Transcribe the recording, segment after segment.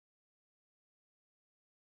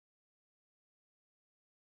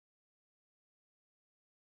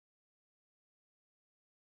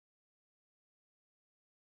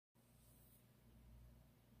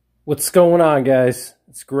What's going on, guys?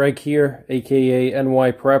 It's Greg here, aka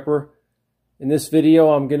NYPrepper. In this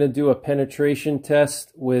video, I'm going to do a penetration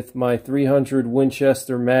test with my 300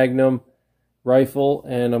 Winchester Magnum rifle,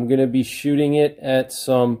 and I'm going to be shooting it at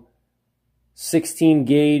some 16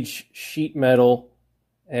 gauge sheet metal.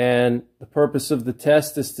 And the purpose of the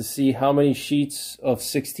test is to see how many sheets of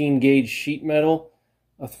 16 gauge sheet metal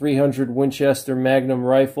a 300 Winchester Magnum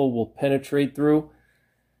rifle will penetrate through.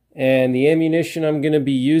 And the ammunition I'm going to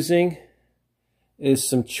be using is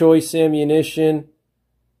some choice ammunition,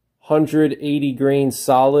 180 grain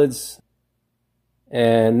solids.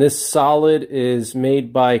 And this solid is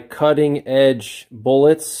made by Cutting Edge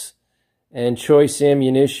Bullets, and choice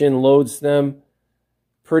ammunition loads them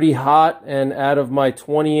pretty hot. And out of my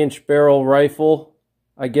 20-inch barrel rifle,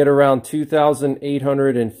 I get around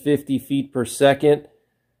 2,850 feet per second.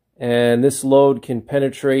 And this load can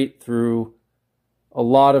penetrate through a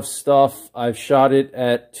lot of stuff. I've shot it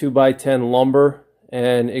at 2x10 lumber,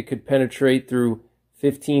 and it could penetrate through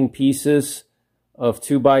 15 pieces of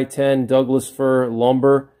 2x10 Douglas fir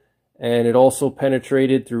lumber, and it also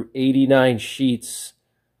penetrated through 89 sheets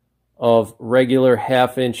of regular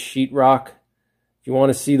half-inch sheetrock. If you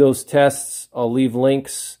want to see those tests, I'll leave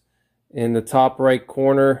links in the top right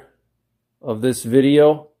corner of this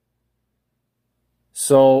video.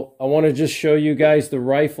 So I want to just show you guys the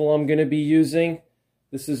rifle I'm going to be using.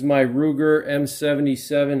 This is my Ruger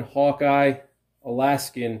M77 Hawkeye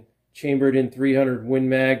Alaskan chambered in 300 Win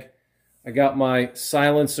Mag. I got my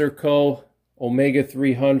Silencer Co. Omega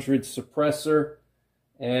 300 suppressor,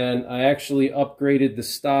 and I actually upgraded the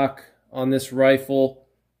stock on this rifle.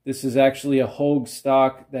 This is actually a Hogue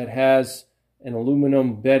stock that has an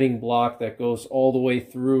aluminum bedding block that goes all the way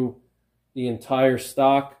through the entire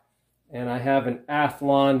stock. And I have an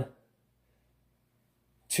Athlon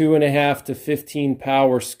 2.5 to 15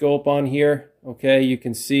 power scope on here. Okay, you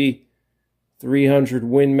can see 300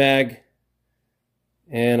 Win Mag,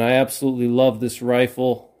 and I absolutely love this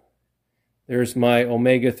rifle. There's my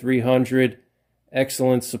Omega 300,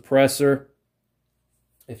 excellent suppressor.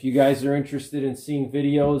 If you guys are interested in seeing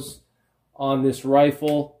videos on this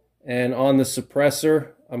rifle and on the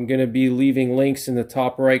suppressor, I'm going to be leaving links in the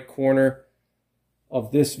top right corner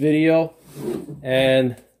of this video.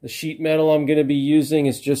 And the sheet metal I'm going to be using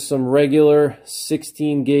is just some regular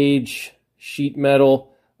 16 gauge sheet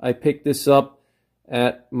metal. I picked this up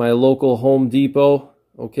at my local Home Depot,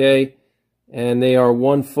 okay? And they are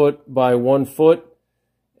 1 foot by 1 foot.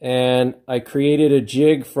 And I created a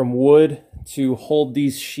jig from wood to hold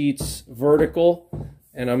these sheets vertical.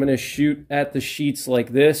 And I'm going to shoot at the sheets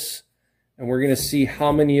like this. And we're going to see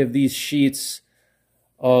how many of these sheets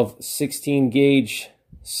of 16 gauge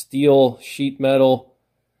steel sheet metal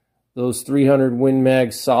those 300 Win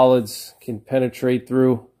Mag solids can penetrate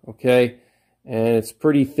through, okay? And it's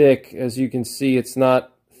pretty thick. As you can see, it's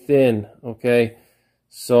not thin, okay?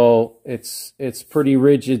 So it's pretty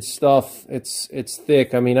rigid stuff. It's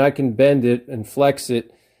thick. I mean, I can bend it and flex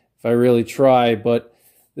it if I really try, but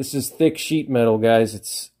this is thick sheet metal, guys.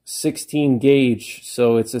 It's 16 gauge,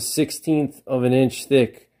 so it's a 1/16 of an inch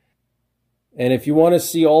thick. And if you want to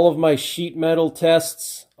see all of my sheet metal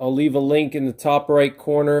tests, I'll leave a link in the top right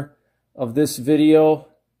corner of this video.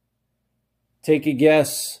 Take a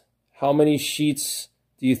guess. How many sheets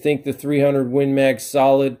do you think the 300 Win Mag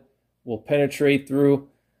solid will penetrate through?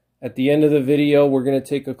 At the end of the video, we're going to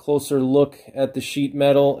take a closer look at the sheet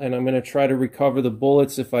metal, and I'm going to try to recover the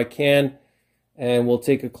bullets if I can, and we'll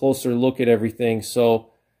take a closer look at everything.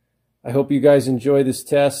 So I hope you guys enjoy this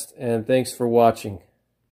test, and thanks for watching.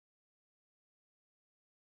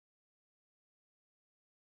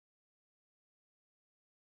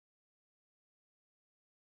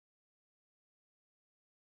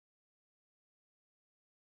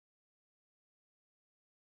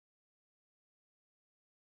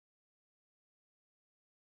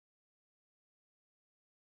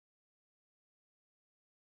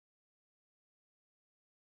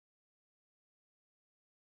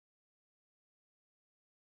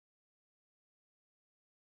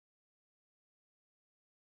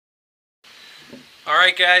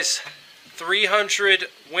 Alright guys, 300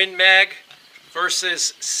 Win Mag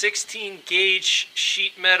versus 16 gauge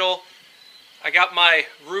sheet metal. I got my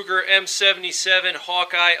Ruger M77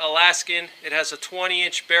 Hawkeye Alaskan. It has a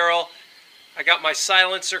 20-inch barrel. I got my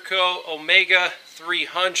Silencer Co. Omega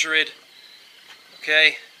 300.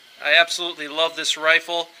 Okay, I absolutely love this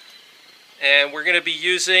rifle. And we're going to be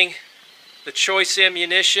using the choice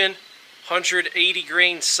ammunition, 180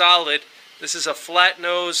 grain solid. This is a flat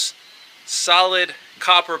nose solid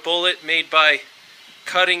copper bullet made by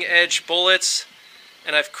Cutting Edge Bullets.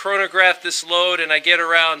 and I've chronographed this load, and I get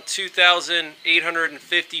around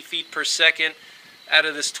 2,850 feet per second out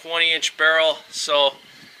of this 20-inch barrel. So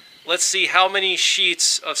let's see how many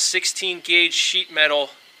sheets of 16 gauge sheet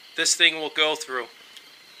metal this thing will go through.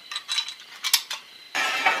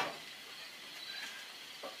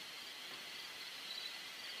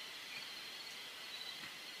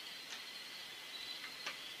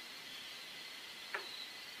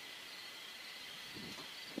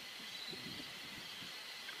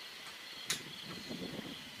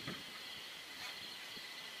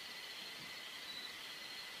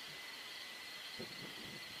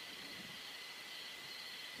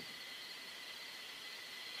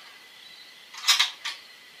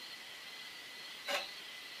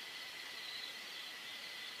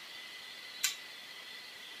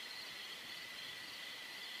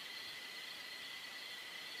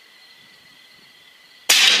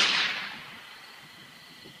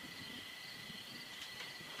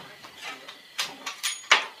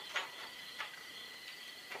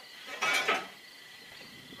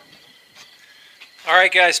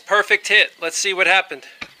 Alright guys, perfect hit. Let's see what happened.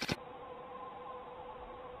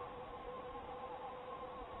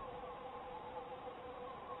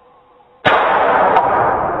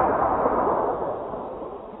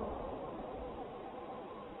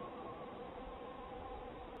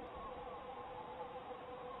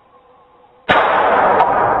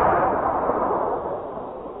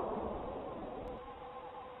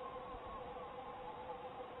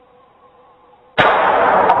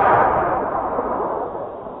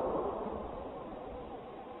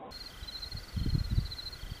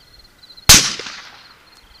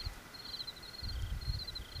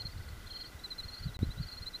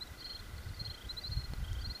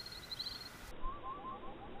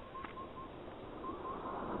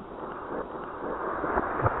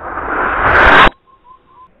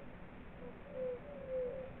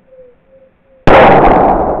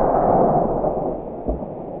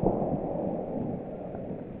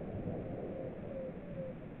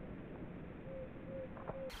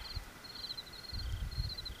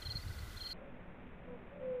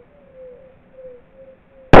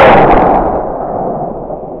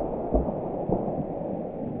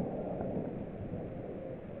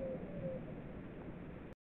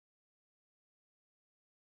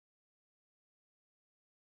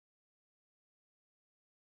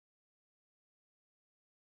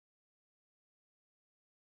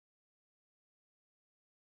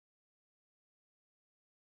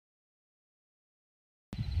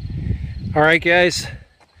 Alright guys,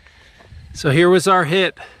 so here was our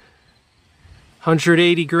hit.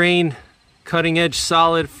 180 grain cutting edge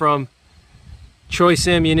solid from Choice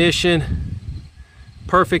Ammunition.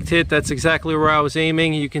 Perfect hit, that's exactly where I was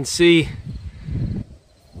aiming. You can see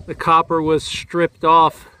the copper was stripped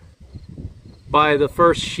off by the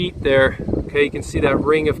first sheet there. Okay, you can see that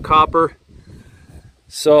ring of copper.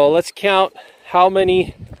 So let's count how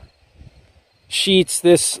many sheets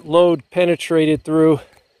this load penetrated through.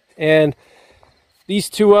 And these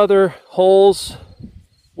two other holes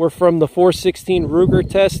were from the 416 Ruger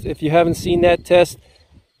test. If you haven't seen that test,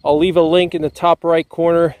 I'll leave a link in the top right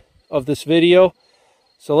corner of this video.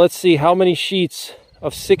 So let's see how many sheets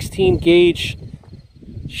of 16 gauge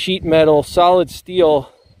sheet metal, solid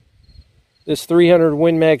steel, this 300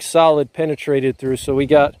 WinMag solid penetrated through. So we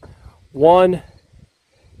got 1,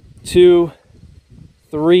 2,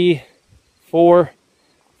 3, 4,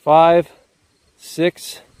 5,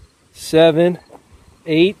 6, 7,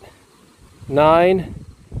 8, 9,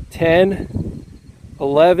 10,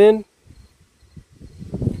 11.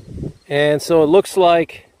 And so it looks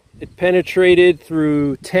like it penetrated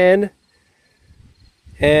through 10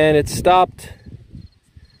 and it stopped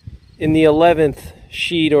in the 11th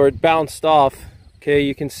sheet, or it bounced off. Okay,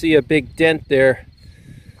 you can see a big dent there,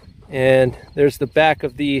 and there's the back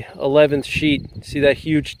of the 11th sheet. See that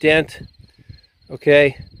huge dent?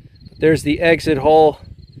 Okay, there's the exit hole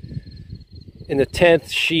in the 10th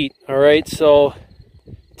sheet. All right, so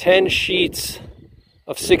 10 sheets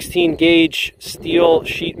of 16 gauge steel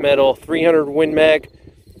sheet metal, 300 WinMag,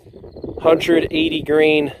 180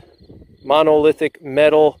 grain monolithic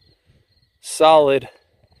metal solid.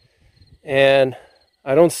 And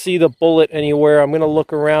I don't see the bullet anywhere. I'm going to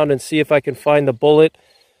look around and see if I can find the bullet.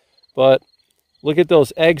 But look at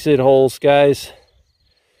those exit holes, guys.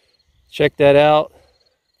 Check that out.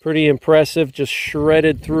 Pretty impressive. Just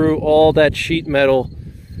shredded through all that sheet metal.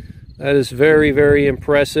 That is very, very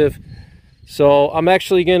impressive. So I'm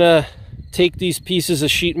actually going to take these pieces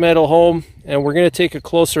of sheet metal home, and we're going to take a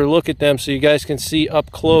closer look at them so you guys can see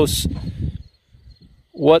up close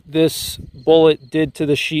what this bullet did to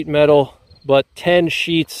the sheet metal. But 10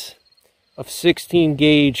 sheets of 16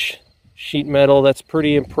 gauge sheet metal. That's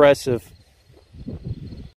pretty impressive.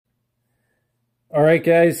 All right,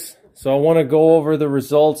 guys, so I want to go over the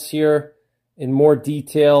results here in more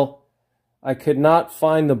detail. I could not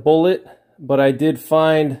find the bullet, but I did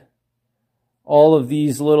find all of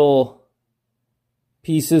these little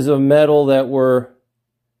pieces of metal that were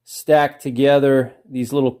stacked together,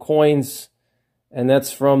 these little coins, and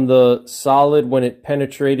that's from the solid. When it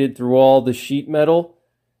penetrated through all the sheet metal,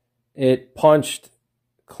 it punched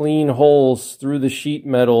clean holes through the sheet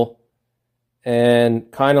metal, and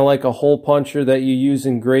kind of like a hole puncher that you use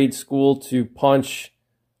in grade school to punch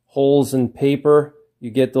holes in paper, you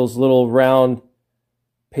get those little round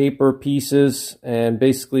paper pieces, and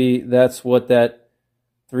basically that's what that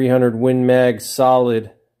 300 WinMag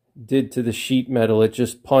solid did to the sheet metal. It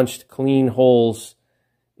just punched clean holes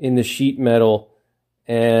in the sheet metal,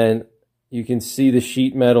 and you can see the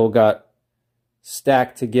sheet metal got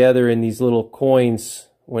stacked together in these little coins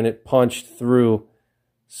when it punched through.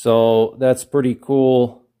 So that's pretty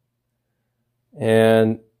cool.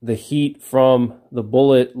 And the heat from the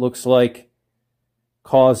bullet looks like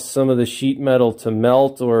caused some of the sheet metal to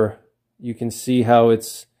melt, or you can see how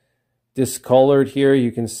it's discolored here.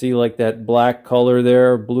 You can see like that black color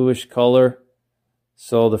there, bluish color.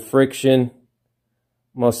 So the friction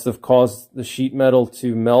must have caused the sheet metal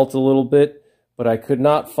to melt a little bit, but I could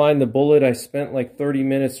not find the bullet. I spent like 30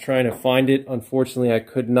 minutes trying to find it. Unfortunately, I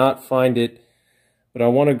could not find it. But I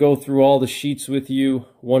want to go through all the sheets with you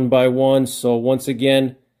one by one. So once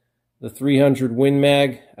again, the 300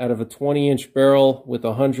 WinMag out of a 20-inch barrel with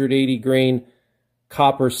 180 grain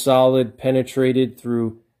copper solid penetrated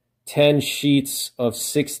through 10 sheets of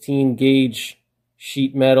 16 gauge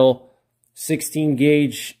sheet metal. 16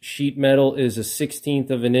 gauge sheet metal is a 1/16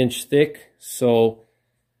 of an inch thick. So,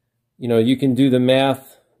 you know, you can do the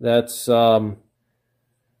math. That's, so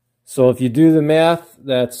if you do the math,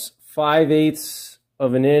 that's 5/8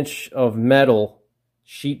 of an inch of metal,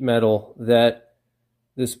 sheet metal, that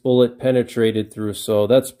this bullet penetrated through. So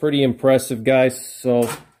that's pretty impressive, guys. So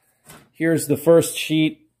here's the first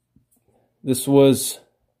sheet. This was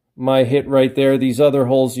my hit right there. These other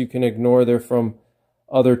holes you can ignore. They're from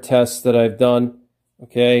other tests that I've done.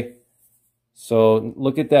 Okay, so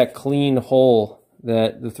look at that clean hole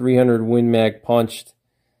that the 300 WinMag punched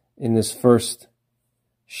in this first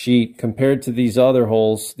sheet compared to these other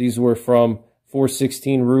holes. These were from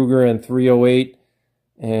 416 Ruger and 308,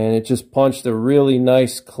 and it just punched a really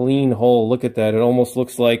nice clean hole. Look at that. It almost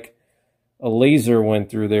looks like a laser went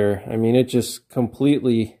through there. I mean, it just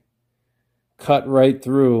completely cut right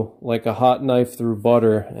through like a hot knife through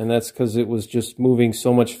butter, and that's because it was just moving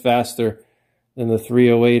so much faster than the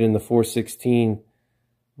 308 and the 416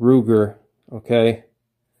 Ruger. Okay,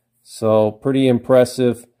 so pretty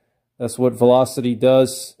impressive. That's what velocity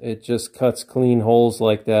does. It just cuts clean holes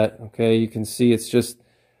like that. Okay, you can see it's just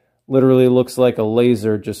literally looks like a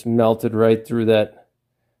laser just melted right through that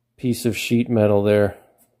piece of sheet metal there,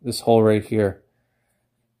 this hole right here.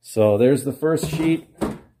 So there's the first sheet.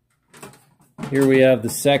 Here we have the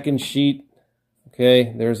second sheet.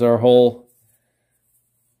 Okay, there's our hole.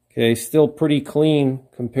 Okay, still pretty clean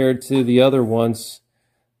compared to the other ones.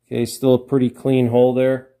 Okay, still a pretty clean hole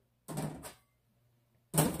there.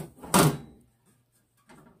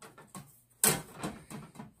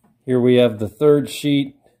 Here we have the third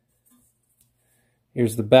sheet.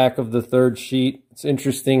 Here's the back of the third sheet. It's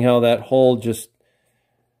interesting how that hole just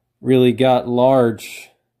really got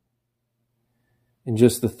large in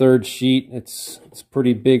just the third sheet. It's a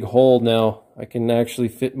pretty big hole now. I can actually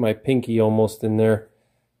fit my pinky almost in there.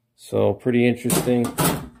 So pretty interesting.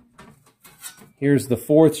 Here's the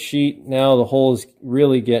fourth sheet. Now the hole is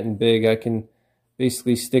really getting big. I can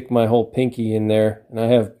basically stick my whole pinky in there, and I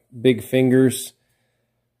have big fingers.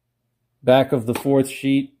 Back of the fourth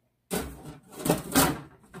sheet.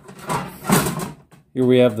 Here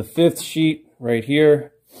we have the fifth sheet right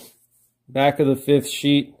here. Back of the fifth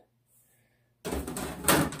sheet.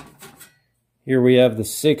 Here we have the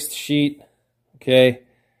sixth sheet. Okay,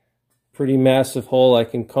 pretty massive hole. I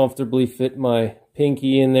can comfortably fit my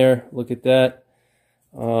pinky in there. Look at that.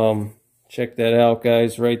 Check that out,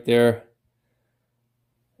 guys, right there.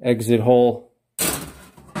 Exit hole.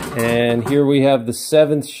 And here we have the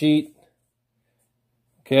seventh sheet.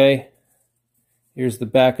 Okay, here's the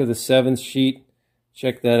back of the seventh sheet.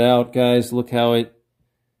 Check that out, guys. Look how it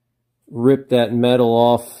ripped that metal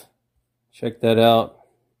off. Check that out.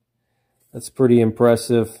 That's pretty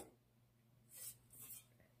impressive.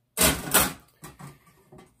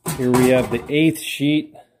 Here we have the eighth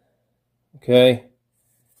sheet. Okay,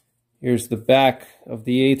 here's the back of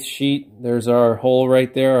the eighth sheet. There's our hole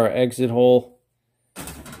right there, our exit hole.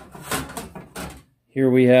 Here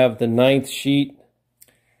we have the 9th sheet.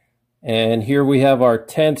 And here we have our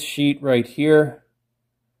 10th sheet right here.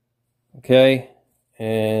 Okay.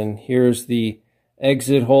 And here's the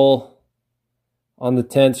exit hole on the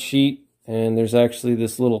 10th sheet. And there's actually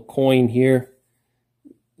this little coin here.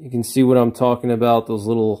 You can see what I'm talking about, those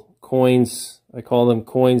little coins. I call them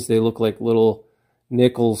coins. They look like little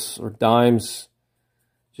nickels or dimes.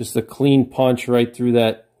 Just a clean punch right through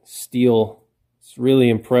that steel. It's really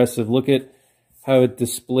impressive. Look at how it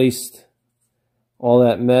displaced all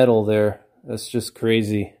that metal there. That's just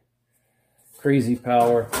crazy. Crazy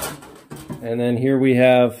power. And then here we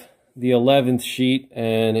have the 11th sheet,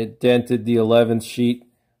 and it dented the 11th sheet,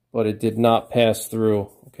 but it did not pass through.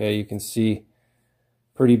 Okay, you can see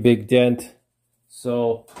pretty big dent.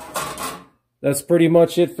 So that's pretty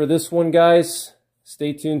much it for this one, guys.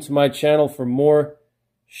 Stay tuned to my channel for more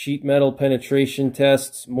sheet metal penetration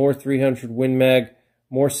tests, more 300 WinMag,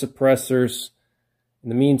 more suppressors. In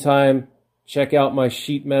the meantime, check out my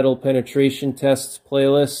sheet metal penetration tests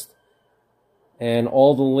playlist, and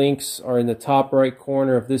all the links are in the top right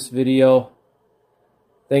corner of this video.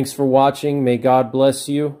 Thanks for watching. May God bless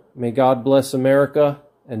you. May God bless America.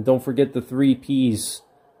 And don't forget the 3 Ps.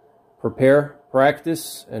 Prepare,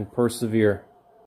 practice, and persevere.